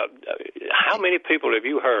that up. How many people have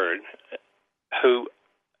you heard who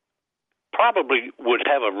probably would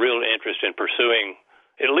have a real interest in pursuing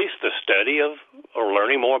at least the study of or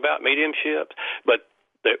learning more about mediumship, but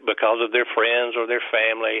because of their friends or their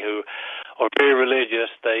family who are very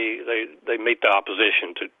religious, they meet the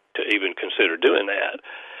opposition to even consider doing that.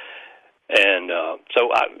 And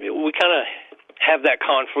so we kind of have that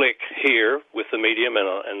conflict here with the medium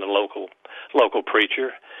and the local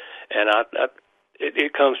preacher, and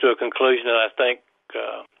it comes to a conclusion that I think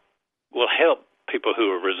will help people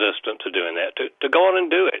who are resistant to doing that to go on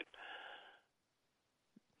and do it.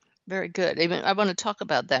 Very good. I want to talk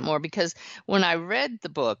about that more because when I read the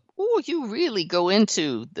book, you really go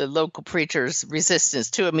into the local preacher's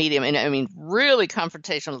resistance to a medium, and I mean really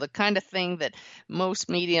confrontational, the kind of thing that most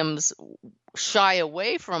mediums shy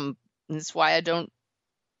away from. And that's why I don't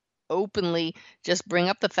openly just bring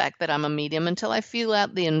up the fact that I'm a medium until I feel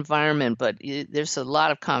out the environment. But there's a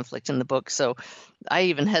lot of conflict in the book, so I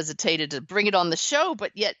even hesitated to bring it on the show,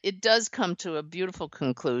 but yet it does come to a beautiful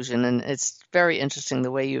conclusion, and it's very interesting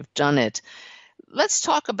the way you've done it. Let's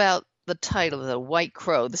talk about the title, The White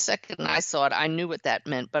Crow. The second I saw it, I knew what that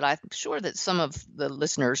meant, but I'm sure that some of the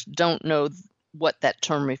listeners don't know what that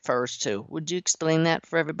term refers to. Would you explain that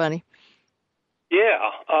for everybody? Yeah.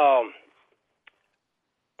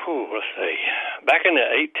 Let's see. Back in the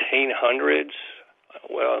 1800s,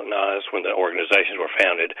 well, no, that's when the organizations were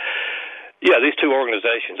founded. Yeah, these two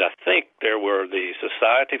organizations, I think there were the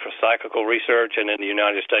Society for Psychical Research, and in the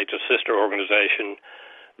United States, a sister organization,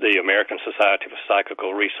 the American Society for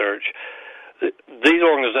Psychical Research. These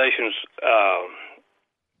organizations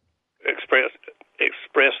expressed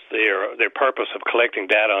express their purpose of collecting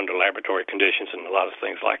data under laboratory conditions and a lot of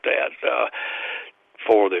things like that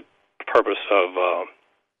for the purpose of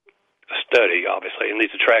study, obviously. And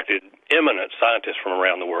these attracted eminent scientists from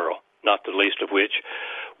around the world, not the least of which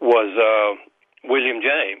was William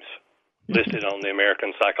James, listed on the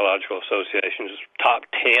American Psychological Association's top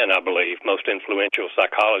 10, I believe, most influential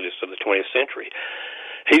psychologists of the 20th century.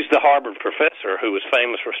 He's the Harvard professor who was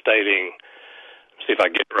famous for stating, see if I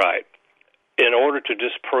get it right, in order to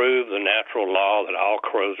disprove the natural law that all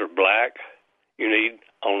crows are black, you need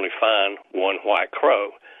only find one white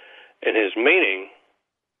crow. And his meaning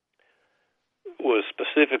was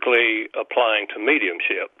specifically applying to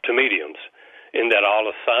mediumship, to mediums, in that all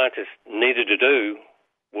the scientists needed to do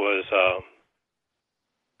was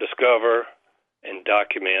discover and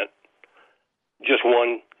document just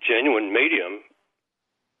one genuine medium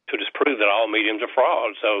to disprove that all mediums are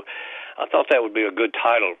frauds. So I thought that would be a good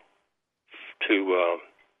title for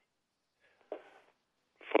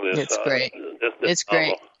this. It's great. It's novel.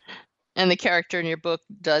 great. And the character in your book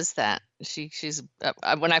does that. She's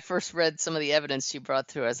when I first read some of the evidence you brought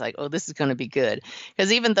through, I was like, oh, this is going to be good.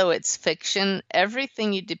 Because even though it's fiction,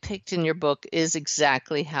 everything you depict in your book is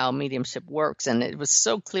exactly how mediumship works. And it was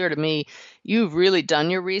so clear to me, you've really done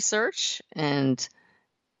your research and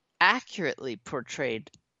accurately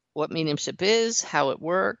portrayed what mediumship is, how it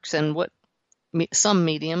works, and what some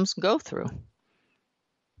mediums go through.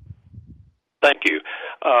 Thank you.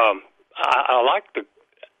 I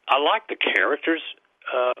like the characters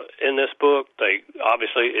in this book. They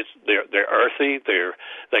obviously they're earthy.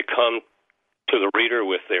 They come to the reader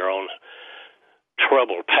with their own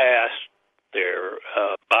troubled past, their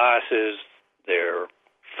biases, their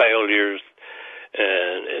failures,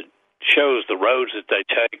 and it shows the roads that they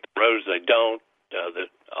take, the roads they don't,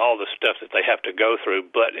 all the stuff that they have to go through.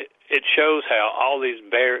 But it shows how all these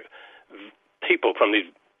people from these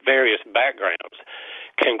various backgrounds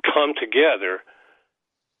can come together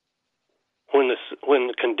when the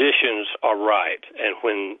conditions are right, and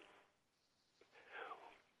when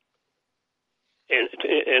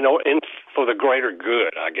for the greater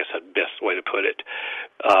good, I guess that's the best way to put it.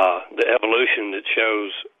 The evolution that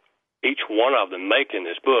shows each one of them making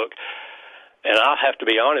this book. And I'll have to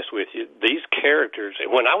be honest with you, these characters,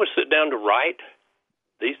 when I would sit down to write,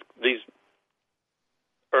 these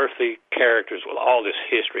earthy characters with all this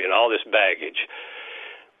history and all this baggage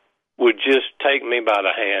would just take me by the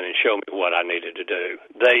hand and show me what I needed to do.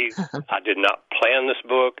 I did not plan this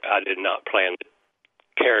book. I did not plan the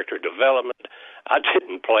character development. I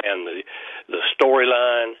didn't plan the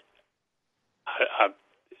storyline.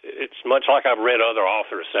 It's much like I've read other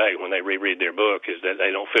authors say when they reread their book, is that they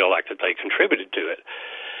don't feel like that they contributed to it.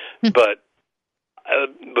 But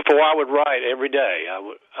before I would write every day, I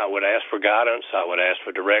would ask for guidance. I would ask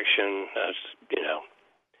for direction.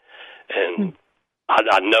 And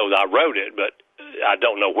I know that I wrote it, but I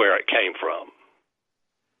don't know where it came from.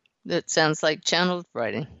 That sounds like channeled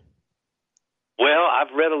writing. Well,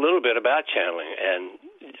 I've read a little bit about channeling, and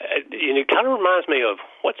it kind of reminds me of,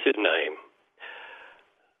 what's his name?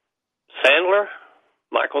 Sandler?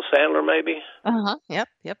 Michael Sandler, maybe? Uh-huh. Yep.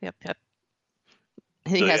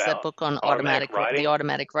 He has that book on the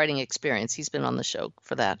automatic writing experience. He's been on the show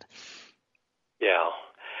for that. Yeah.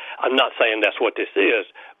 I'm not saying that's what this is,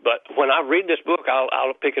 but when I read this book,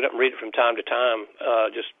 I'll pick it up and read it from time to time,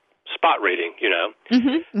 just spot reading, and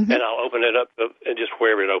I'll open it up and just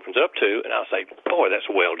wherever it opens up to, and I'll say, boy, that's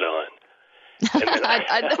well done. And then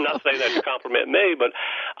I'm not saying that to compliment me, but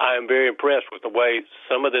I am very impressed with the way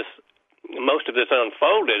most of this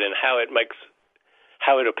unfolded and how it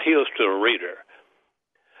appeals to a reader.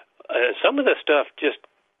 And some of this stuff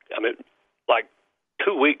like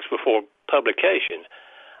 2 weeks before publication,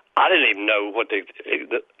 I didn't even know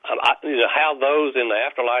how those in the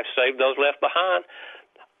afterlife saved those left behind.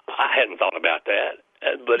 I hadn't thought about that,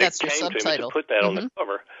 but That's it came to me to put that on the Mm-hmm.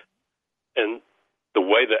 cover. And the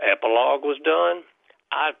way the epilogue was done,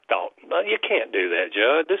 I thought, well, you can't do that,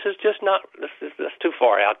 Judd. This is just not. That's too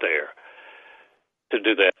far out there to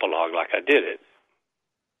do the epilogue like I did it.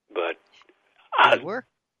 But I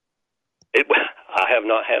have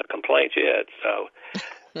not had a complaint yet. So.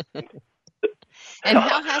 And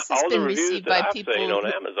how has this been received by people? All the reviews that I've seen on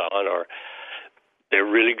Amazon they're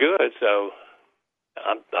really good. So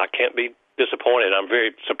I can't be disappointed. I'm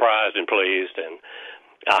very surprised and pleased, and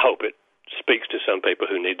I hope it speaks to some people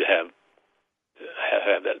who need to have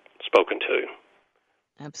that spoken to.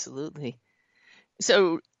 Absolutely.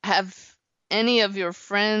 So have any of your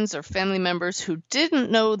friends or family members who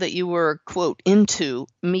didn't know that you were, quote, into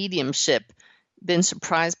mediumship been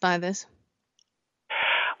surprised by this?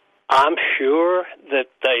 I'm sure that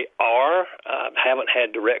they are. Haven't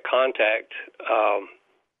had direct contact,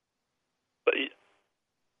 but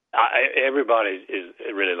everybody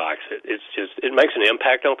really likes it. It makes an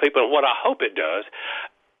impact on people, and what I hope it does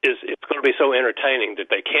is it's going to be so entertaining that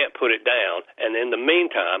they can't put it down, and in the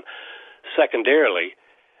meantime, secondarily,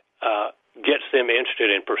 gets them interested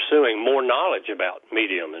in pursuing more knowledge about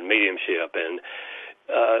medium and mediumship and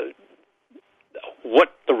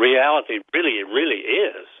what the reality really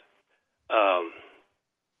is,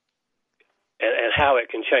 and how it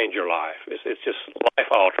can change your life. It's just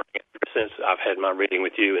life-altering ever since I've had my reading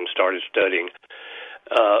with you and started studying.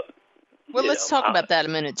 Well, let's talk about that a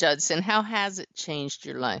minute, Judson. How has it changed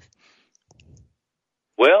your life?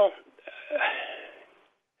 Well,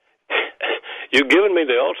 you've given me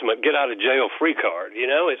the ultimate get-out-of-jail-free card.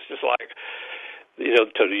 It's just like,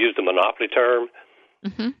 to use the Monopoly term,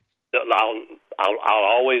 I'll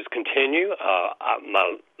always continue.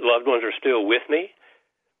 My loved ones are still with me.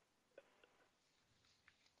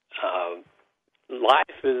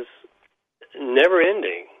 Life is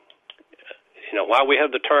never-ending. Why we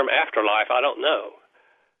have the term afterlife, I don't know.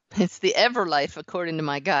 It's the everlife, according to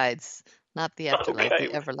my guides, not the afterlife, okay.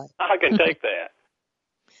 The everlife. I can take that.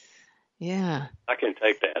 Yeah. I can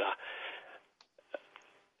take that.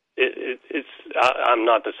 I'm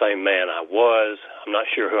not the same man I was. I'm not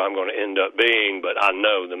sure who I'm going to end up being, but I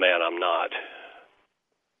know the man I'm not.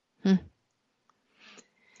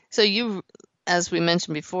 So you, as we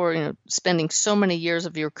mentioned before, spending so many years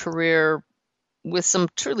of your career with some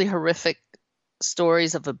truly horrific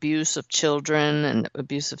stories of abuse of children and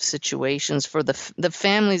abusive situations for the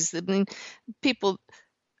families. I mean, people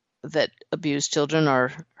that abuse children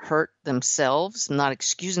are hurt themselves. I'm not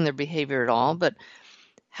excusing their behavior at all, but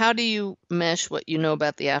how do you mesh what you know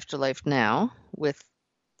about the afterlife now with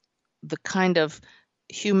the kind of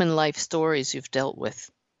human life stories you've dealt with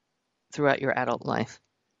throughout your adult life?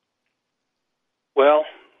 Well,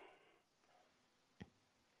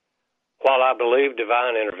 while I believe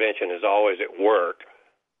divine intervention is always at work,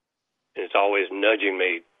 and it's always nudging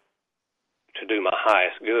me to do my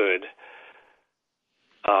highest good,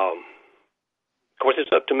 of course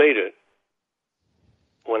it's up to me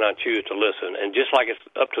when I choose to listen. And just like it's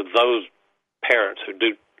up to those parents who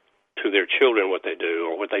do to their children what they do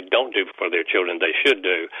or what they don't do for their children they should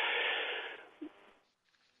do,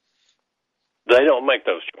 they don't make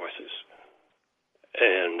those choices.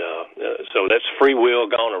 And so that's free will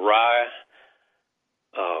gone awry.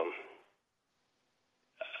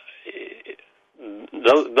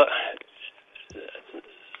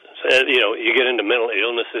 You get into mental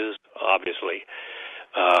illnesses, obviously,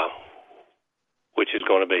 which is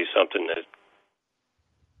going to be something that,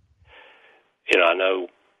 I know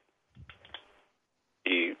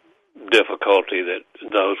the difficulty that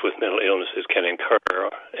those with mental illnesses can incur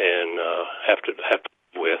and have to live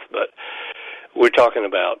with, but we're talking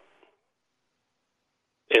about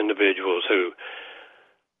individuals who,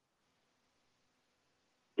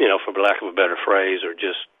 for lack of a better phrase, are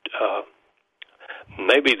just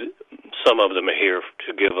maybe some of them are here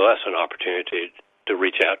to give us an opportunity to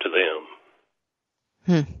reach out to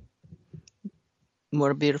them.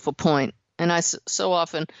 What a beautiful point. And I so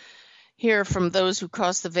often hear from those who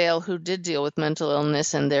cross the veil who did deal with mental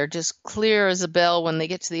illness, and they're just clear as a bell when they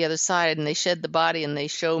get to the other side and they shed the body and they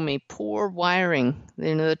show me poor wiring.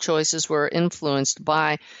 The choices were influenced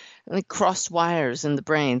by crossed wires in the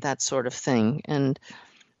brain, that sort of thing. And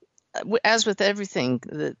as with everything,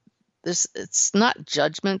 it's not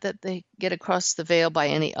judgment that they get across the veil by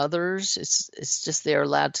any others. It's just they're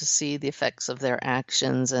allowed to see the effects of their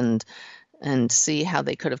actions and see how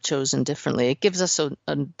they could have chosen differently. It gives us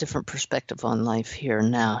a different perspective on life here and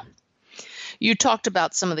now. You talked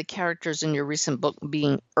about some of the characters in your recent book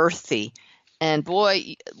being earthy. And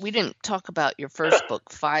boy, we didn't talk about your first book,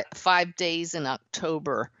 5 Days in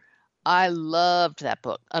October. I loved that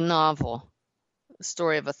book, a novel. The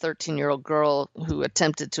story of a 13-year-old girl who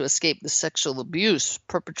attempted to escape the sexual abuse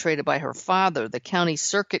perpetrated by her father, the county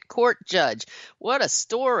circuit court judge. What a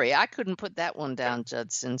story. I couldn't put that one down,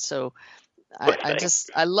 Judson. So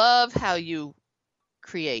I love how you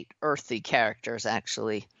create earthy characters,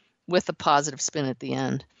 actually, with a positive spin at the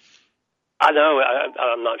end. I know.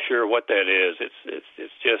 I'm not sure what that is.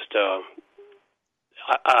 It's just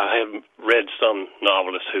I have read some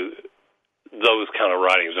novelists who those kind of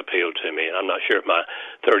writings appeal to me, and I'm not sure if my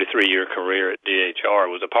 33-year career at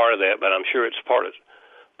DHR was a part of that, but I'm sure it's a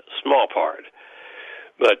small part.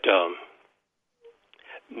 But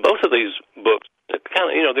both of these books,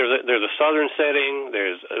 kind of, there's a southern setting.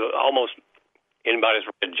 There's almost anybody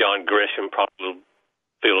who's read John Grisham probably will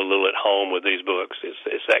feel a little at home with these books.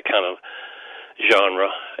 It's that kind of genre,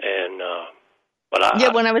 and but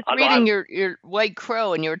when I was reading your White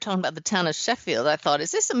Crow and you were talking about the town of Sheffield, I thought,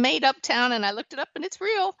 is this a made-up town? And I looked it up, and it's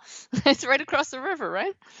real. It's right across the river,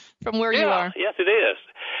 right, from where you are. Yes, it is.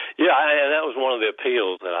 Yeah, and that was one of the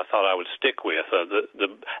appeals that I thought I would stick with.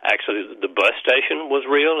 Actually, the bus station was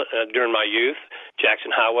real during my youth.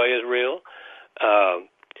 Jackson Highway is real.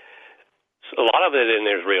 So a lot of it in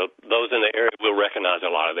there is real. Those in the area will recognize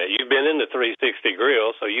a lot of that. You've been in the 360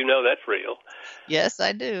 Grill, so you know that's real. Yes,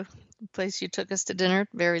 I do. The place you took us to dinner,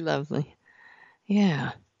 very lovely.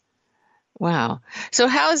 Yeah. Wow. So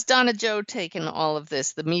how has Donna Jo taken all of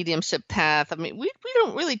this, the mediumship path? I mean, we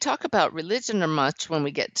don't really talk about religion or much when we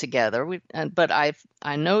get together. But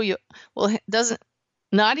I know you. Well, doesn't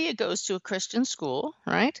Nadia goes to a Christian school,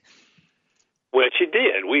 right? Well, she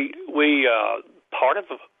did.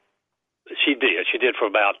 She did. She did for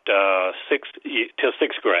about till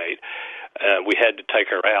sixth grade. We had to take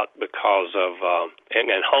her out because of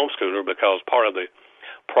and homeschool her because part of the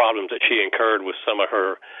problems that she incurred with some of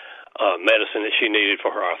her medicine that she needed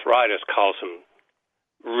for her arthritis caused some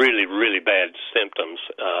really, really bad symptoms,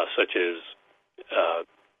 such as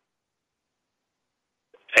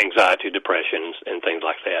anxiety, depression, and things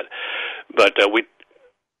like that. But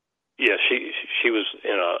she was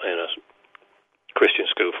in a Christian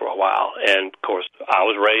school for a while, and of course I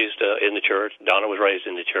was raised in the church. Donna was raised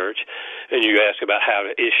in the church, and you ask about how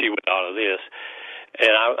is she with all of this,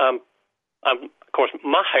 and I'm of course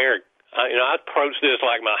my hair. I approached this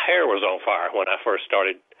like my hair was on fire when I first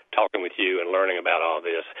started talking with you and learning about all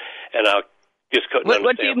this, and I just couldn't understand.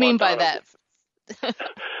 What do you mean by that?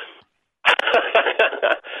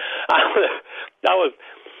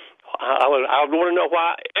 I want to know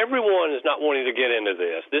why everyone is not wanting to get into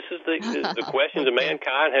this. This is the questions that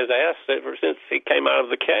mankind has asked ever since he came out of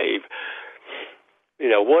the cave.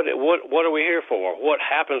 What are we here for? What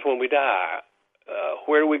happens when we die?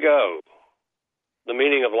 Where do we go? The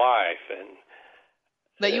meaning of life,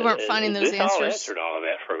 but you weren't finding those answers. All answered all of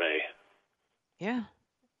that for me. Yeah,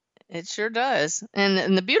 it sure does.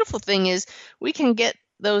 And the beautiful thing is we can get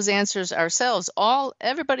those answers ourselves.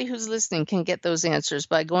 Everybody who's listening can get those answers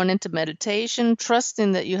by going into meditation,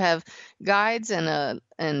 trusting that you have guides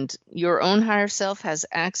and your own higher self has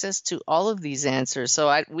access to all of these answers.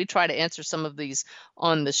 So we try to answer some of these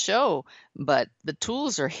on the show, but the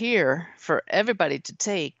tools are here for everybody to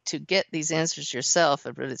take to get these answers yourself.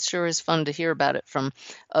 But it sure is fun to hear about it from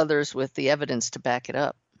others with the evidence to back it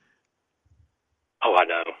up. Oh, I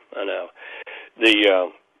know.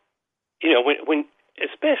 When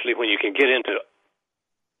especially when you can get into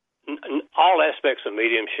all aspects of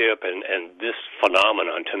mediumship and this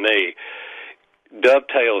phenomenon, to me,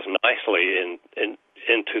 dovetails nicely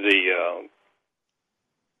into the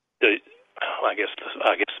I guess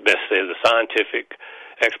the best say the scientific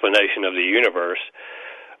explanation of the universe,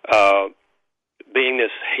 being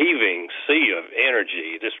this heaving sea of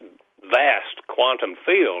energy, this vast quantum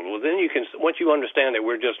field. Well, then once you understand that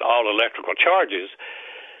we're just all electrical charges,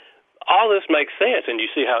 all this makes sense, and you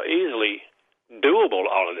see how easily doable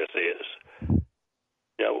all of this is.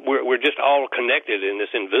 We're just all connected in this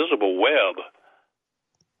invisible web.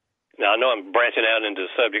 Now, I know I'm branching out into the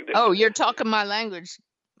subject. You're talking my language,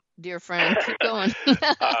 dear friend. Keep going.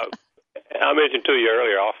 I mentioned to you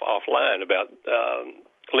earlier offline about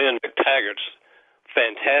Lynn McTaggart's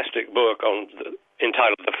fantastic book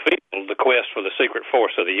entitled The Field, The Quest for the Secret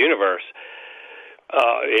Force of the Universe.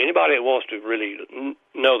 Anybody that wants to really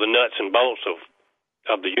know the nuts and bolts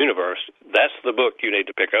of the universe, that's the book you need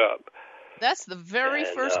to pick up. That's the very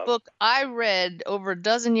first book I read over a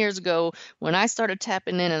dozen years ago when I started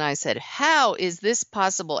tapping in, and I said, how is this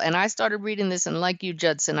possible? And I started reading this, and like you,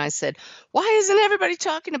 Judson, I said, why isn't everybody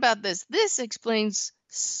talking about this? This explains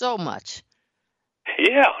so much.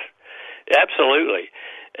 Yeah, absolutely.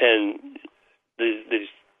 And these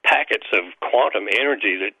packets of quantum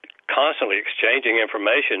energy that constantly exchanging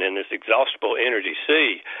information in this exhaustible energy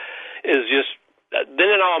sea is just, then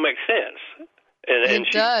it all makes sense.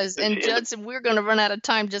 It does. And Judson, we're going to run out of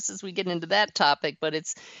time just as we get into that topic, but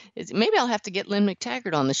it's maybe I'll have to get Lynn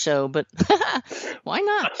McTaggart on the show, but why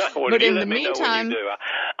not? Well, but in the meantime,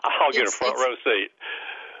 I'll get a front row seat.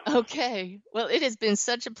 Okay. Well, it has been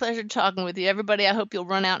such a pleasure talking with you. Everybody, I hope you'll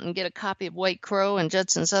run out and get a copy of White Crow and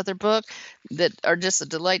Judson's other book that are just a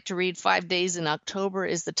delight to read. 5 Days in October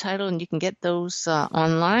is the title, and you can get those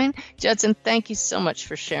online. Judson, thank you so much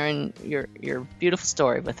for sharing your beautiful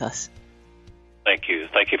story with us. Thank you.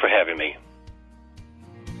 Thank you for having me.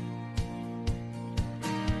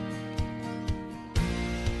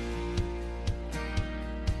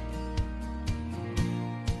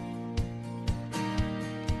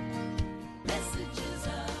 Messages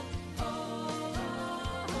of hope.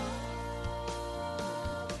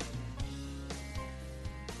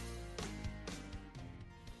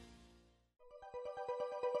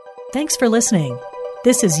 Thanks for listening.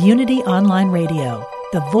 This is Unity Online Radio,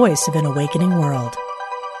 the voice of an awakening world.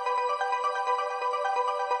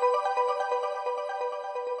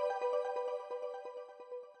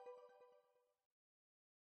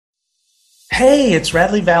 Hey, it's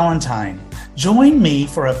Radley Valentine. Join me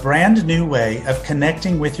for a brand new way of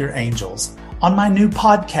connecting with your angels on my new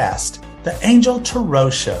podcast, The Angel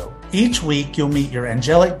Tarot Show. Each week, you'll meet your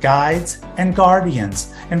angelic guides and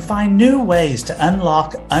guardians and find new ways to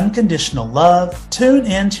unlock unconditional love, tune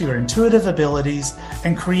into your intuitive abilities,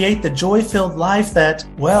 and create the joy-filled life that,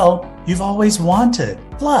 well, you've always wanted.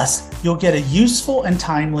 Plus, you'll get a useful and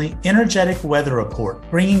timely energetic weather report,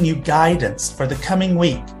 bringing you guidance for the coming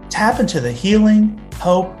week. Tap into the healing,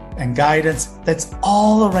 hope, and guidance that's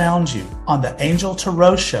all around you on the Angel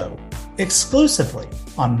Tarot Show, exclusively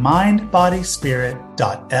on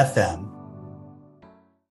mindbodyspirit.fm.